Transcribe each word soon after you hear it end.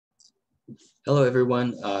Hello,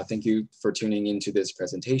 everyone. Thank you for tuning into this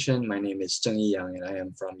presentation. My name is Zheng Yang, and I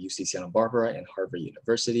am from UC Santa Barbara and Harvard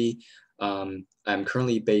University. I'm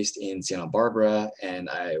currently based in Santa Barbara, and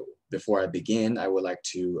before I begin, I would like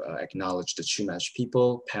to acknowledge the Chumash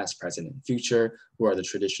people, past, present, and future, who are the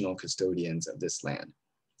traditional custodians of this land.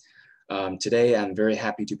 Today, I'm very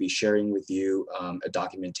happy to be sharing with you a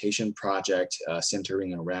documentation project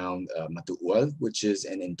centering around Matu'uwal, which is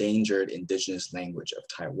an endangered indigenous language of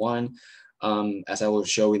Taiwan. As I will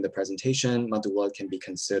show in the presentation, Matu'uwal can be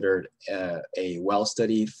considered a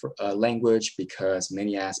well-studied language because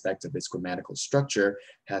many aspects of its grammatical structure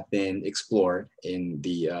have been explored in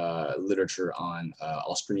the literature on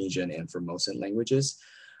Austronesian and Formosan languages.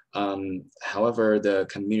 However, the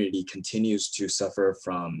community continues to suffer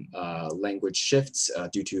from language shifts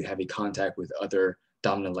due to heavy contact with other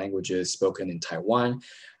dominant languages spoken in Taiwan.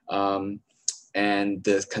 And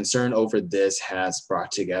the concern over this has brought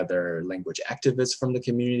together language activists from the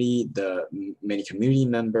community, the many community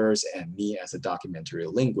members, and me as a documentary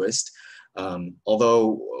linguist.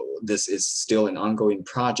 Although this is still an ongoing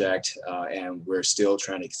project and we're still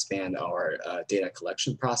trying to expand our data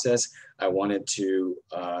collection process, I wanted to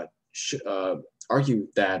argue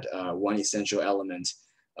that one essential element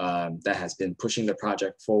that has been pushing the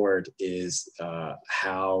project forward is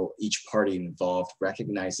how each party involved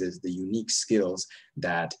recognizes the unique skills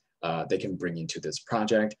that they can bring into this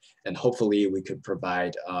project. And hopefully we could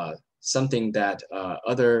provide something that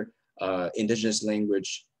other indigenous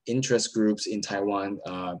language interest groups in Taiwan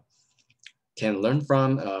can learn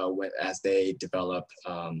from as they develop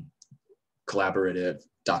collaborative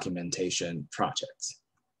documentation projects.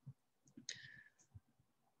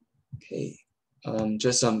 Okay.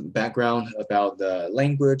 Just some background about the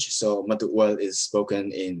language. So Matu'uwal is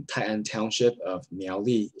spoken in Tai'an Township of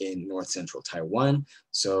Miaoli in north central Taiwan.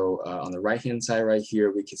 So on the right hand side right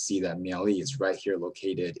here, we can see that Miaoli is right here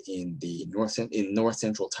located in the north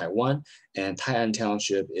central Taiwan, and Tai'an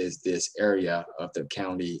Township is this area of the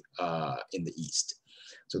county in the east.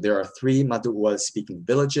 So there are three Matu'uwal speaking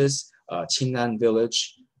villages, Qingnan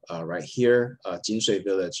Village right here, Jinshui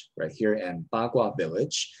Village right here, and Bagua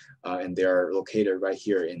Village. And they are located right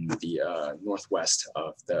here in the northwest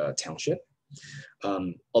of the township.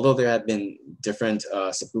 Although there have been different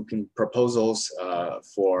subbooking proposals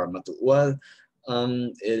for Matu'uwal,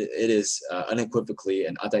 it is unequivocally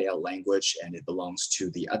an Atayal language, and it belongs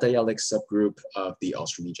to the Atayalic subgroup of the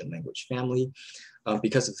Austronesian language family.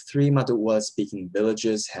 Because of three Matu'uwal speaking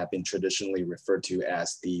villages have been traditionally referred to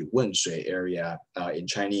as the Wenshui area. In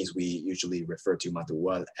Chinese, we usually refer to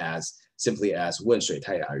Matu'uwal as simply as Wenshui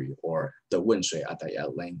Tai'ayu, or the Wenshui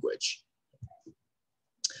Atayal language.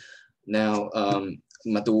 Now,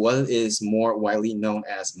 Matu'uwal is more widely known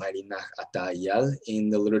as Marinah Atayal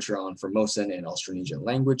in the literature on Formosan and Austronesian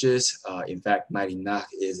languages. In fact, Marinah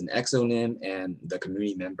is an exonym, and the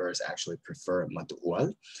community members actually prefer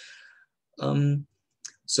Matu'uwal.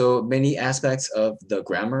 So many aspects of the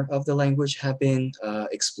grammar of the language have been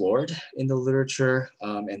explored in the literature,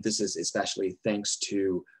 and this is especially thanks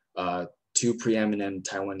to two preeminent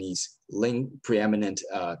Taiwanese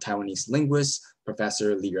linguists,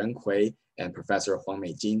 Professor Li Renhui and Professor Huang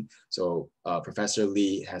Meijing. So Professor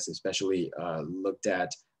Li has especially looked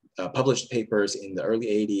at published papers in the early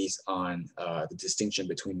 80s on the distinction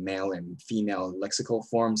between male and female lexical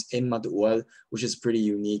forms in Matu'uwal, which is pretty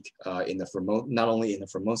unique in the not only in the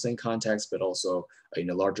Formosan context, but also in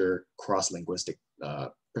a larger cross-linguistic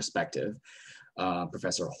perspective.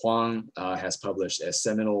 Professor Huang has published a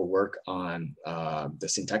seminal work on the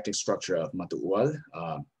syntactic structure of Matu'uwal,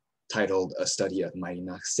 titled A Study of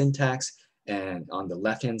Marinah Syntax. And on the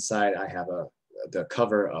left-hand side, I have the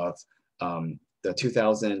cover of the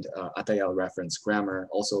 2000 Atayal reference grammar,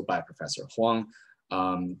 also by Professor Huang.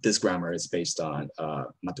 This grammar is based on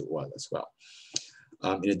Matu'uwal as well.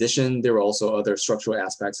 In addition, there were also other structural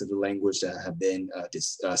aspects of the language that have been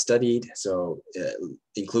studied, so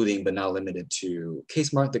including but not limited to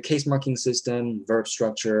the case marking system, verb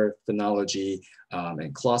structure, phonology,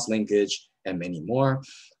 and clause linkage, and many more.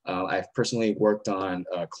 I've personally worked on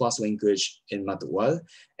clause linkage in Matu'uwal,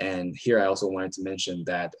 and here I also wanted to mention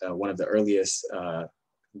that one of the earliest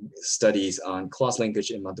studies on clause linkage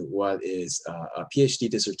in Matu'uwal is a PhD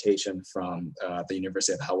dissertation from the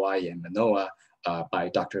University of Hawaii in Manoa by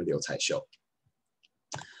Dr. Liu Caixiu.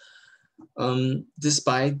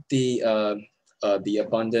 Despite the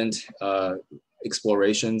abundant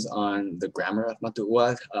explorations on the grammar of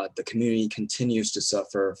Matu'uwal, the community continues to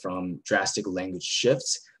suffer from drastic language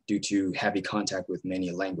shifts due to heavy contact with many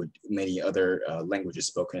other languages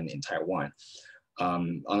spoken in Taiwan.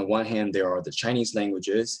 On the one hand, there are the Chinese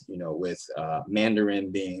languages, with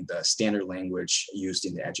Mandarin being the standard language used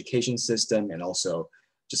in the education system, and also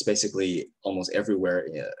just basically almost everywhere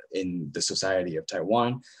in the society of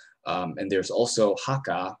Taiwan. And there's also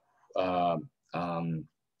Hakka,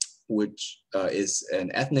 which is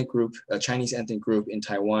an ethnic group, a Chinese ethnic group in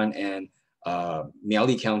Taiwan, and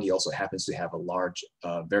Miaoli County also happens to have a large,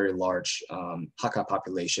 very large Hakka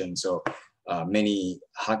population. So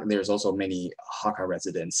there's also many Hakka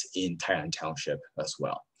residents in Tai'an Township as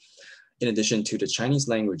well. In addition to the Chinese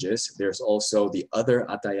languages, there's also the other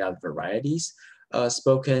Atayal varieties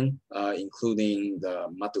spoken, including the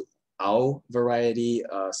Matu'uwal variety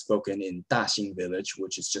spoken in Daxing village,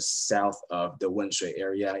 which is just south of the Wenshui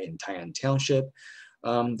area in Tai'an Township.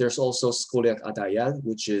 There's also Skoliak Atayal,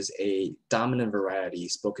 which is a dominant variety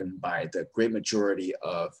spoken by the great majority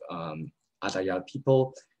of Atayal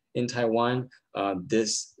people in Taiwan.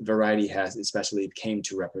 This variety has especially came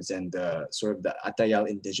to represent the sort of the Atayal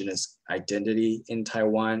indigenous identity in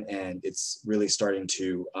Taiwan, and it's really starting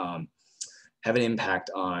to have an impact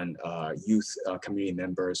on youth community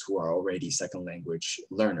members who are already second language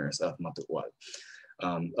learners of Matu'uwal.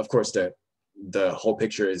 Of course, the whole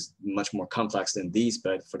picture is much more complex than these,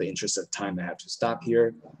 but for the interest of time, I have to stop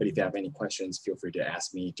here. But if you have any questions, feel free to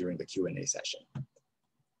ask me during the Q&A session.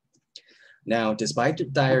 Now, despite the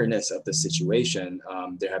direness of the situation,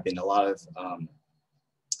 there have been a lot of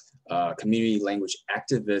community language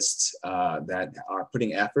activists that are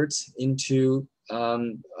putting efforts into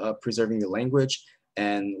preserving the language.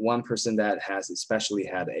 And one person that has especially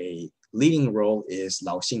had a leading role is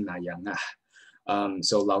Lao Xing Na Yang.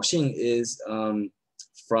 So Lao Xing is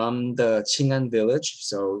from the Qing'an village.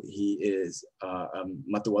 So he is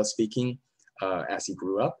Matu'uwal speaking as he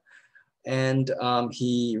grew up. And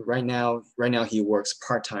he right now he works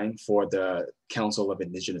part-time for the Council of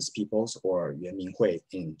Indigenous Peoples, or Yuanminghui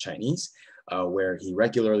in Chinese, where he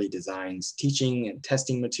regularly designs teaching and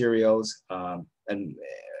testing materials and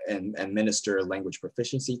administer language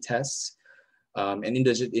proficiency tests. And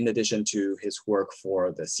in addition to his work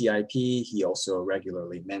for the CIP, he also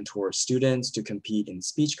regularly mentors students to compete in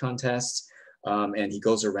speech contests. And he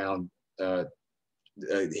goes around,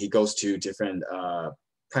 he goes to different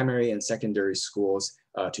primary and secondary schools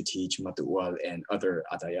to teach Matu'uwal and other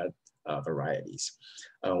Atayal varieties.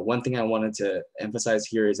 One thing I wanted to emphasize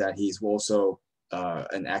here is that he's also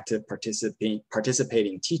an active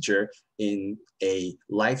participating teacher in a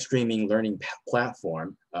live streaming learning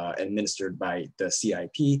platform administered by the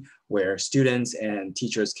CIP, where students and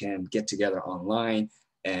teachers can get together online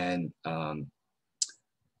and learn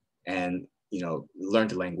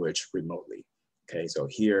the language remotely. Okay, so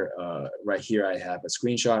here, right here, I have a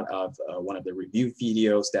screenshot of one of the review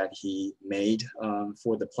videos that he made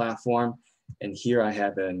for the platform. And here I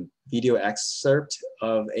have a video excerpt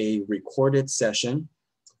of a recorded session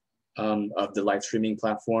of the live streaming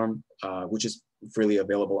platform, which is freely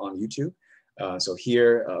available on YouTube. So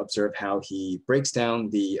here, observe how he breaks down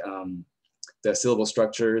the syllable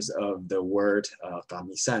structures of the word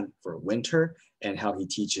Gamisan for winter, and how he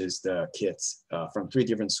teaches the kids from 3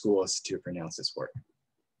 different schools to pronounce this word.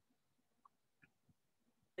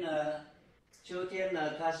 秋天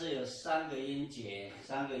呢，它是有3个音节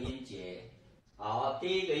，3个音节。好，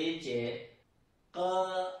第一个音节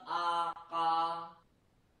Ga。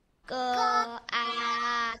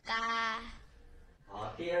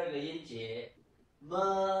好，第二个音节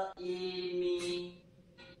mi。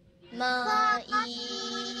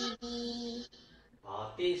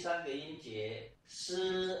好，第3个音节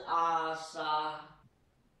sa。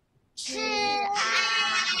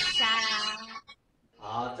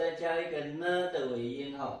好，再加一个呢的尾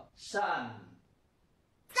音哈，善。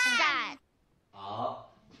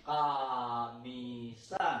好，哈米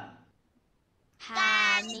善。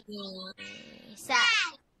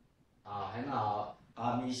好，很好。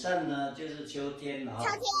哈米善呢，就是秋天哈。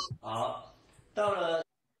好，到了。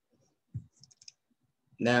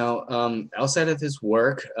 Now, outside of his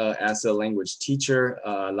work as a language teacher,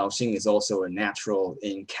 Lao Xing is also a natural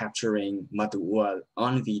in capturing Matu'uwal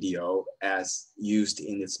on video as used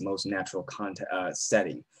in its most natural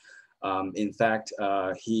setting. In fact,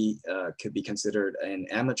 he could be considered an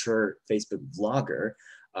amateur Facebook vlogger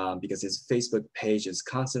because his Facebook page is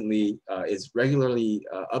regularly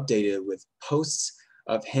updated with posts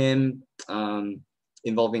of him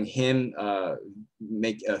involving him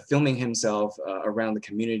filming himself around the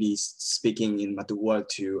communities, speaking in Matu'uwal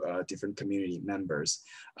to different community members.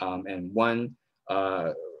 And one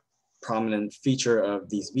prominent feature of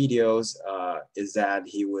these videos is that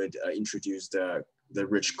he would introduce the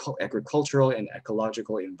rich agricultural and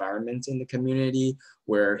ecological environment in the community,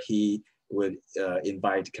 where he would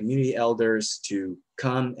invite community elders to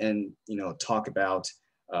come and talk about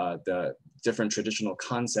the different traditional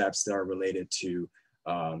concepts that are related to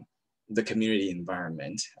the community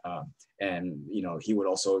environment. And he would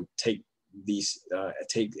also take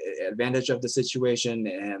advantage of the situation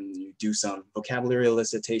and do some vocabulary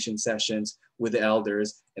elicitation sessions with the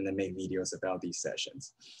elders and then make videos about these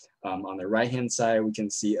sessions. On the right-hand side, we can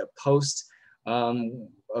see a post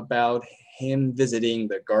about him visiting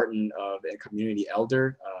the garden of a community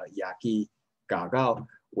elder, Yaki Gagao,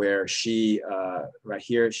 where she's right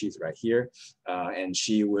here, and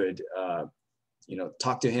she would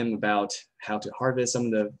talk to him about how to harvest some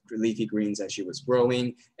of the leafy greens that she was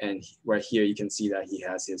growing. And right here, you can see that he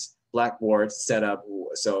has his blackboard set up.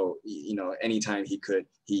 So, anytime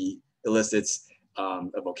he elicits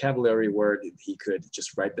a vocabulary word, he could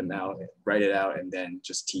just write it out, and then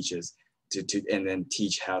just teaches and then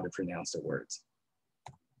teach how to pronounce the words.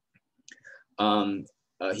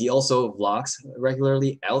 He also vlogs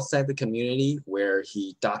regularly outside the community, where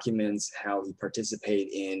he documents how he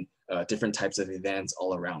participates in different types of events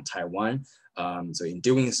all around Taiwan. So in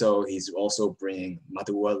doing so, he's also bringing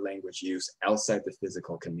Matu'uwal language use outside the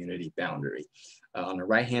physical community boundary. On the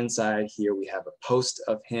right-hand side here, we have a post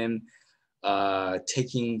of him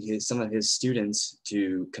taking some of his students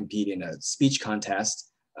to compete in a speech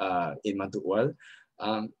contest in Matu'uwal.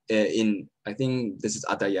 I think this is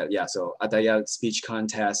Atayal, yeah. So Atayal speech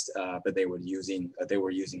contest, but they were using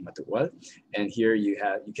Matu'uwal, and here you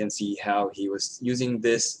can see how he was using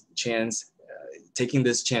this chance, taking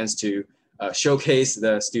this chance to showcase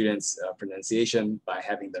the students' pronunciation by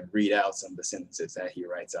having them read out some of the sentences that he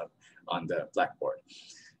writes up on the blackboard.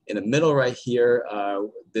 In the middle right here,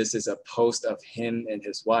 this is a post of him and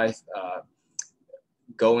his wife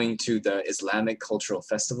going to the Islamic Cultural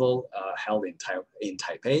Festival held in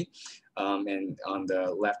Taipei. And on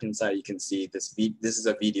the left-hand side, you can see this is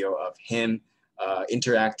a video of him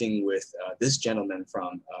interacting with this gentleman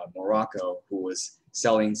from Morocco who was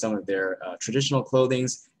selling some of their traditional clothing,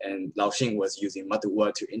 and Lao Xing was using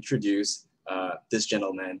Matu'uwal to introduce this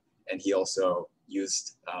gentleman, and he also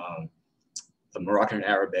used the Moroccan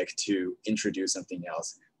Arabic to introduce something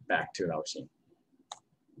else back to Lao Xing.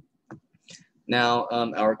 Now,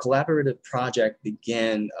 our collaborative project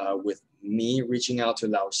began with me reaching out to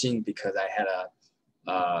Lao Xing because I had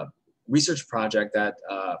a research project that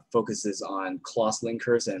focuses on clause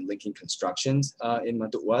linkers and linking constructions in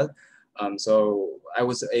Matu'uwal. So I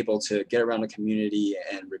was able to get around the community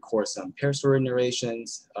and record some pair story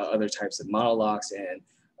narrations, other types of monologues, and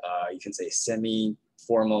you can say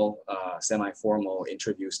semi-formal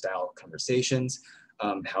interview style conversations.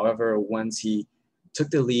 However, once he took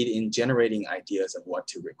the lead in generating ideas of what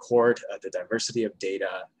to record, the diversity of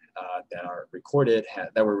data that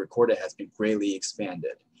were recorded has been greatly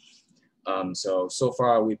expanded. So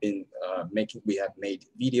far we have made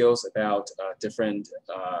videos about different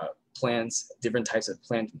plants, different types of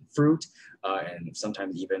plant and fruit, and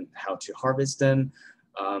sometimes even how to harvest them.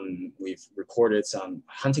 We've recorded some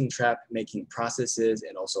hunting trap making processes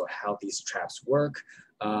and also how these traps work.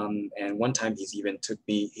 And one time he's even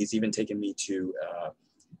taken me to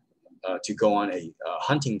go on a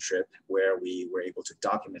hunting trip where we were able to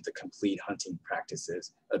document the complete hunting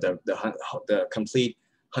practices, the complete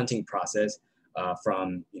hunting process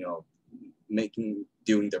from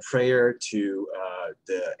doing the prayer to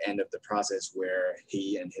the end of the process where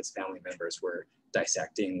he and his family members were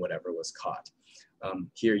dissecting whatever was caught.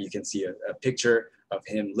 Here you can see a picture of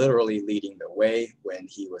him literally leading the way when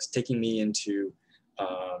he was taking me into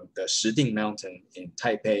the Shiding Mountain in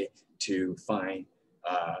Taipei to find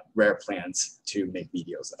rare plants to make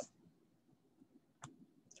videos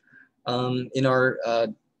of. In our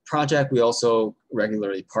project, we also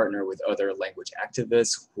regularly partner with other language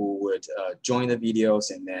activists who would join the videos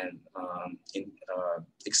and then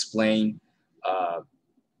explain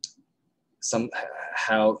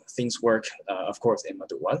how things work, of course, in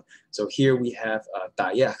Matu'uwal. So here we have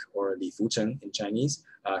Dayak, or Li Fucheng in Chinese.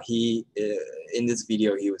 In this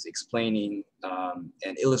video, he was explaining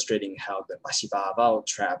and illustrating how the Bashibabao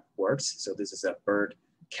trap works. So this is a bird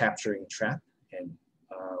capturing trap, and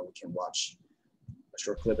we can watch a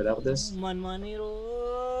short clip about this.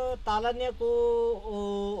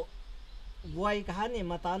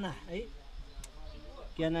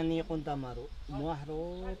 Kiana niya kung tamaro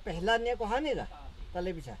muahro pehla niya ko hanega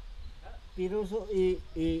tale bisa piruso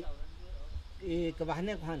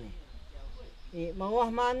kabahne ko hane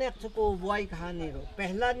mawah mane ko buai kahane ro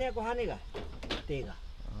pehla niya ko hanega tega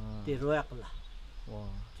ti royak la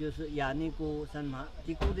jus yani ko san ma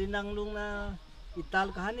ti ko dinang lung na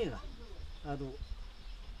ital kahane ga aro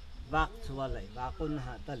vak swalay vakun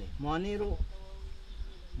ha tali moniro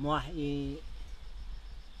moah I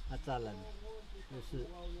atalan就是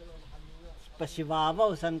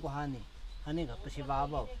pasibabaw san ko hani ka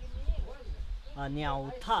pasibabaw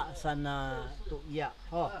niyaw ta san tuya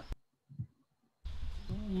ho.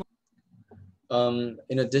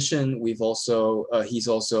 In addition, he's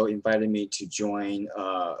also invited me to join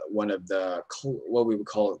one of the what we would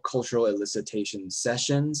call cultural elicitation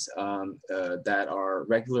sessions that are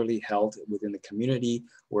regularly held within the community,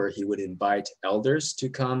 where he would invite elders to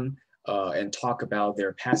come and talk about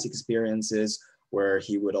their past experiences, where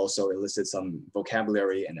he would also elicit some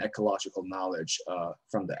vocabulary and ecological knowledge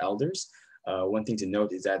from the elders. One thing to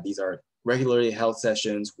note is that these are regularly held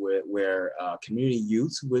sessions where community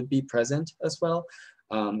youths would be present as well.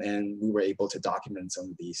 And we were able to document some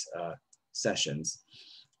of these sessions.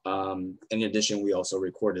 In addition, we also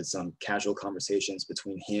recorded some casual conversations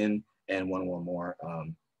between him and one or more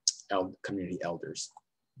community elders.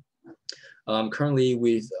 Currently,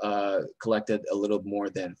 we've collected a little more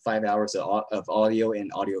than 5 hours of audio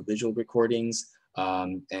and audiovisual recordings.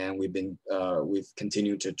 And we've been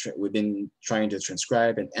trying to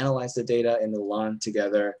transcribe and analyze the data in the LAN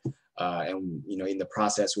together. And in the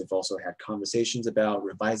process, we've also had conversations about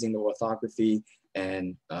revising the orthography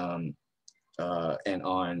and on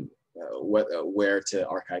where to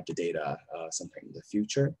archive the data sometime in the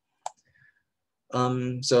future.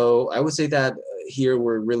 So I would say that here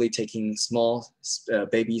we're really taking small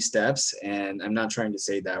baby steps, and I'm not trying to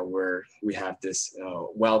say that we have this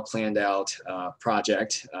well planned out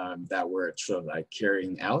project that we're sort of like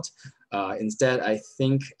carrying out. Instead, I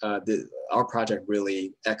think our project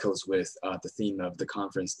really echoes with the theme of the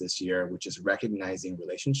conference this year, which is recognizing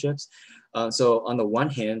relationships. So on the one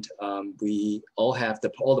hand, we all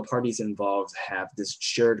the parties involved have this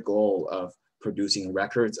shared goal of producing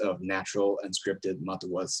records of natural unscripted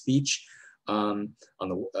Matu'uwal speech. And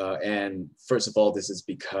first of all, this is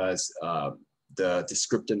because the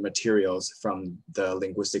descriptive materials from the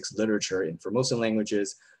linguistics literature in Formosan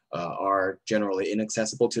languages are generally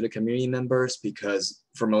inaccessible to the community members, because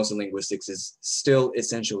Formosan linguistics is still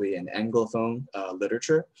essentially an Anglophone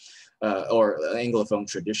literature or Anglophone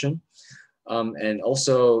tradition. And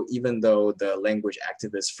also, even though the language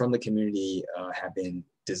activists from the community have been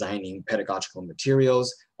designing pedagogical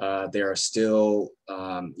materials, they are still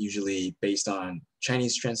usually based on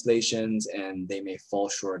Chinese translations, and they may fall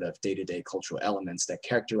short of day-to-day cultural elements that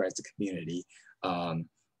characterize the community. And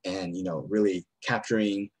really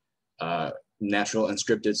capturing natural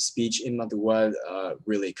unscripted speech in Matu'uwal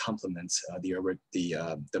really complements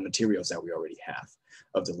the materials that we already have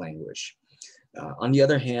of the language. On the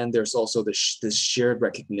other hand, there's also this shared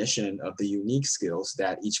recognition of the unique skills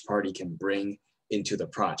that each party can bring into the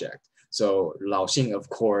project. So Lao Xing, of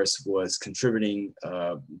course, was contributing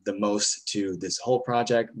the most to this whole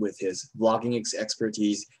project with his vlogging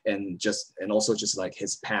expertise and also just like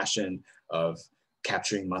his passion of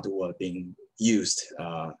capturing Matu'uwal being used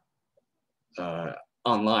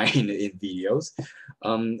online in videos.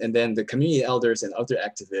 And then the community elders and other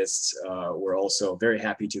activists were also very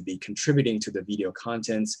happy to be contributing to the video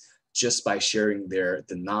contents just by sharing the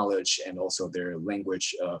knowledge and also their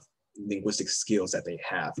linguistic skills that they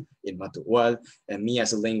have in Matu'uwal. And me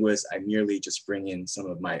as a linguist, I merely just bring in some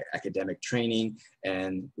of my academic training,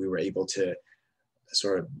 and we were able to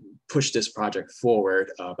sort of push this project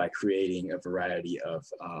forward by creating a variety of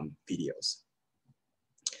videos.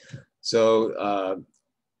 So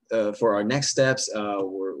for our next steps,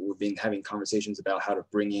 we've been having conversations about how to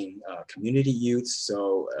bring in community youths.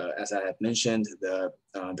 So as I had mentioned, the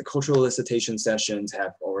cultural elicitation sessions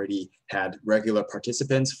have already had regular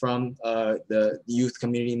participants from the youth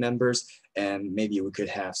community members, and maybe we could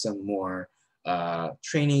have some more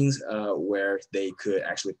trainings where they could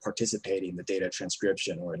actually participate in the data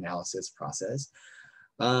transcription or analysis process.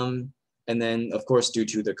 And then, of course, due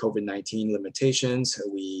to the COVID-19 limitations,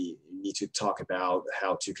 we need to talk about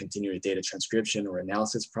how to continue the data transcription or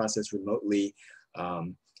analysis process remotely.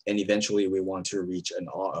 And eventually, we want to reach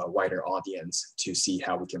a wider audience to see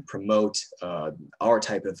how we can promote our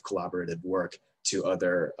type of collaborative work to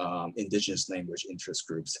other indigenous language interest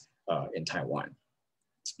groups in Taiwan.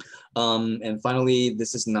 And finally,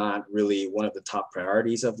 this is not really one of the top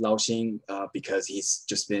priorities of Lao Xing because he's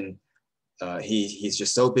just been he's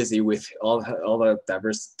just so busy with all the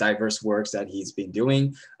diverse works that he's been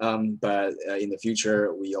doing. But in the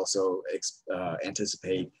future, we also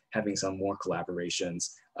anticipate having some more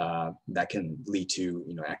collaborations that can lead to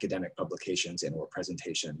academic publications and or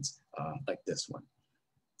presentations like this one.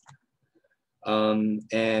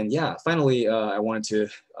 And yeah, finally, I wanted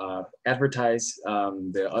to advertise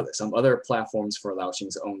some other platforms for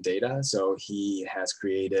Laoxing's own data. So he has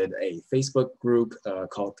created a Facebook group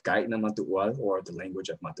called Guide na Matu'uwal, or the language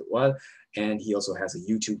of Matu'uwal. And he also has a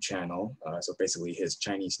YouTube channel. So basically his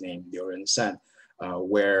Chinese name, Liu Ren San,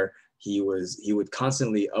 where he would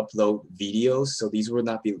constantly upload videos. So these would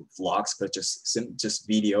not be vlogs, but just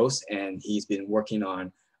videos. And he's been working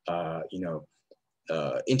on,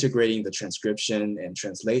 integrating the transcription and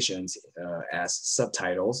translations as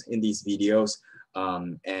subtitles in these videos.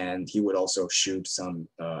 And he would also shoot some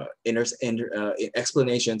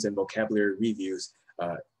explanations and vocabulary reviews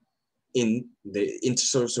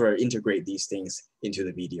sort of integrate these things into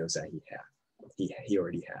the videos that he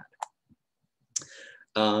already had.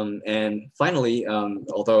 And finally,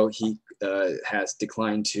 although he has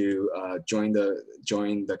declined to join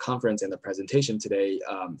the conference and the presentation today,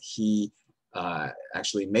 he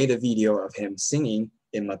actually made a video of him singing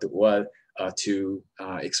in Matu'uwal to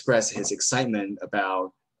express his excitement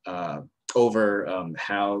about over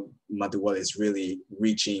how Matu'uwal is really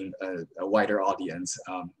reaching a wider audience,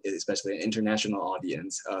 especially an international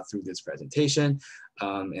audience through this presentation.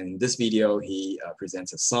 And in this video, he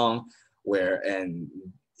presents a song and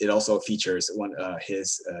it also features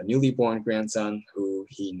his newly born grandson, who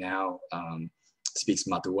he now speaks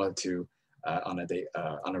Matu'uwal to on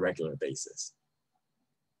a regular basis.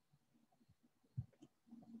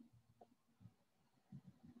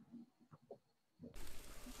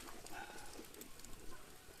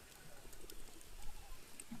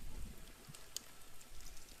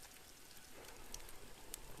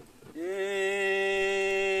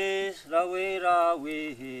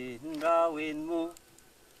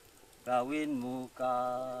 Gawin mo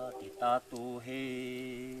ka titatuhi,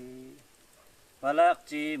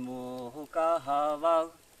 malakci mo kahawag,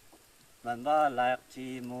 man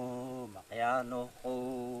malakci mo makyano ko.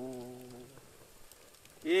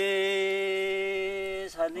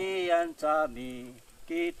 Is haniyan sami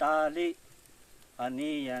kitali,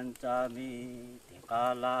 haniyan sami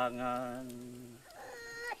tikalangan,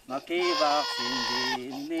 makibaksin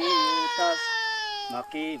din ni utas,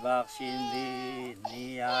 makibaksin din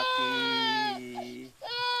ni aki.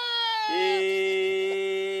 Is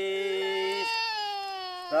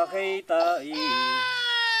rakita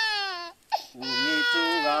ungitu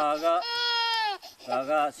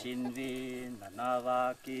gaga sinbin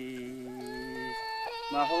manawaki,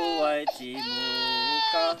 mahuway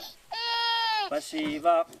cimuka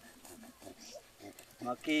pasibak,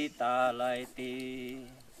 makita laiti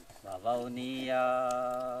babaw niya.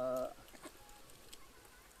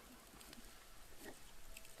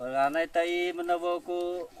 Pagkanay tayo manawaw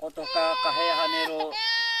ko kotoka kahayahanero,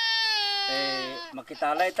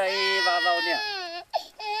 makitalay tayo babaw niya.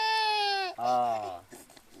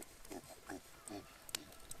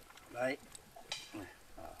 Baik.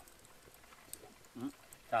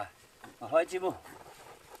 Mahoy cimu.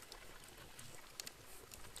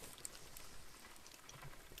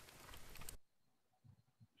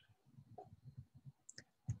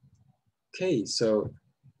 Okay, so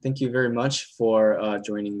thank you very much for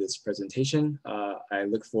joining this presentation. I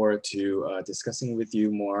look forward to discussing with you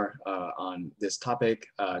more on this topic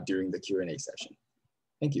during the Q&A session.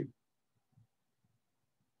 Thank you.